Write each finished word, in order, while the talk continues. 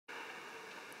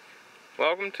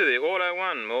Welcome to the Auto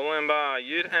One Murwillumbah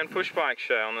Ute and Push Bike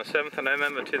Show on the 7th of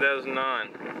November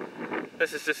 2009.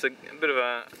 This is just a bit of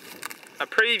a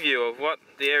preview of what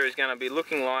the area is going to be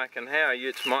looking like and how our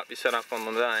utes might be set up on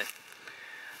the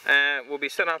day. We'll be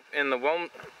set up in the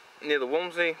near the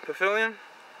Walmsley Pavilion.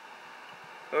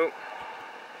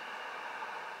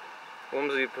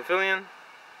 Walmsley Pavilion,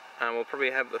 and we'll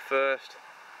probably have the first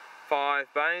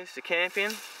 5 bays to camp in.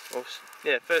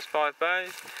 First 5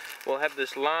 bays. We'll have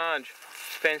this large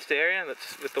fenced area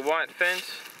that's with the white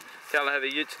fence. They'll have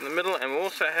the utes in the middle, and we'll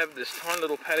also have this tiny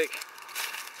little paddock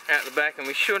out the back, and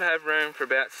we should have room for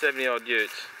about 70 odd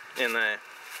utes in there.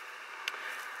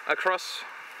 Across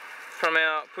from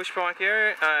our push bike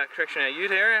area, our ute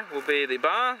area, will be the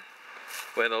bar,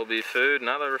 where there'll be food and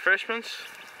other refreshments,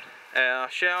 our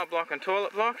shower block and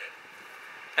toilet block,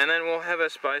 and then we'll have a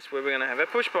space where we're going to have our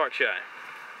push bike show.